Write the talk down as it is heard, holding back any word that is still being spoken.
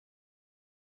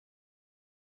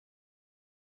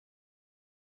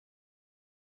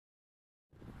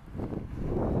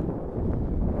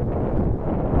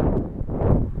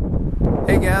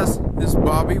Hey guys, this is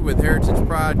Bobby with Heritage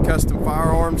Pride Custom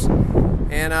Firearms,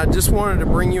 and I just wanted to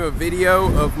bring you a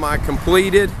video of my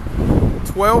completed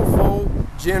 12-volt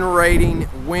generating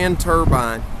wind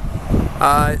turbine.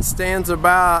 It stands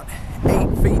about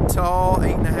 8 feet tall,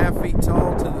 8.5 feet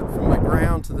tall from the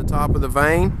ground to the top of the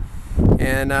vane,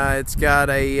 and it's got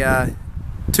a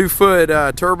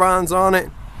 2-foot turbines on it.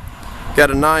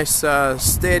 Got a nice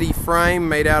steady frame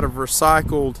made out of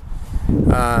recycled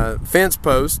fence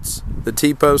posts, the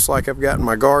T-posts like I've got in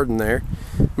my garden there.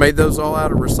 Made those all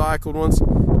out of recycled ones.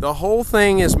 The whole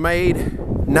thing is made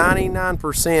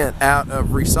 99% out of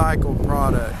recycled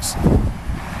products.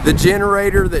 The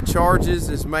generator that charges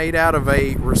is made out of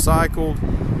a recycled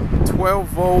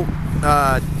 12-volt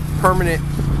permanent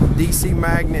DC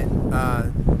magnet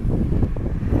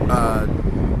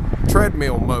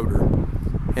treadmill motor,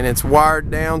 and it's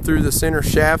wired down through the center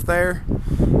shaft there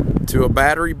to a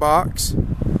battery box,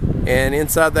 and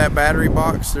inside that battery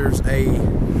box there's a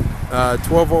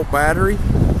 12-volt battery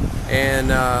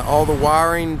and all the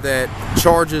wiring that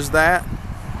charges that,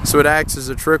 so it acts as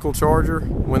a trickle charger.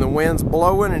 When the wind's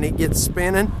blowing and it gets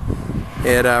spinning,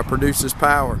 it produces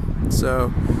power.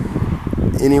 So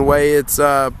anyway, it's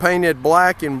painted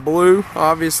black and blue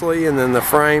obviously, and then the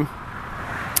frame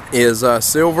is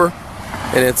silver,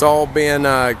 and it's all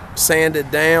been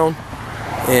sanded down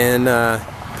and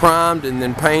primed and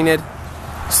then painted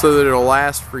so that it'll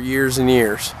last for years and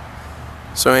years.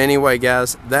 So anyway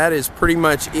guys, that is pretty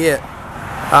much it.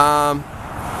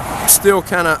 Still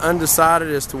kind of undecided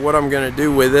as to what I'm going to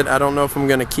do with it. I don't know if I'm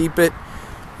going to keep it,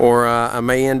 or I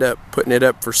may end up putting it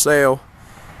up for sale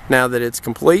now that it's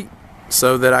complete,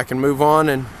 so that I can move on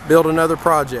and build another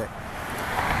project.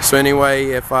 So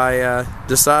anyway, if I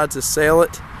decide to sell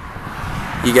it,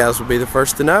 you guys will be the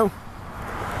first to know.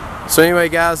 So anyway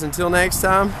guys, until next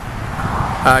time,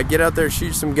 get out there,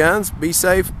 shoot some guns, be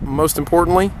safe, most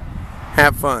importantly,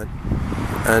 have fun.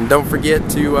 And don't forget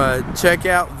to check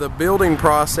out the building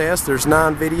process. There's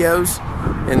 9 videos,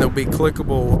 and there'll be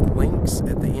clickable links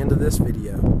at the end of this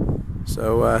video.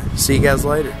 So see you guys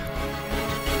later.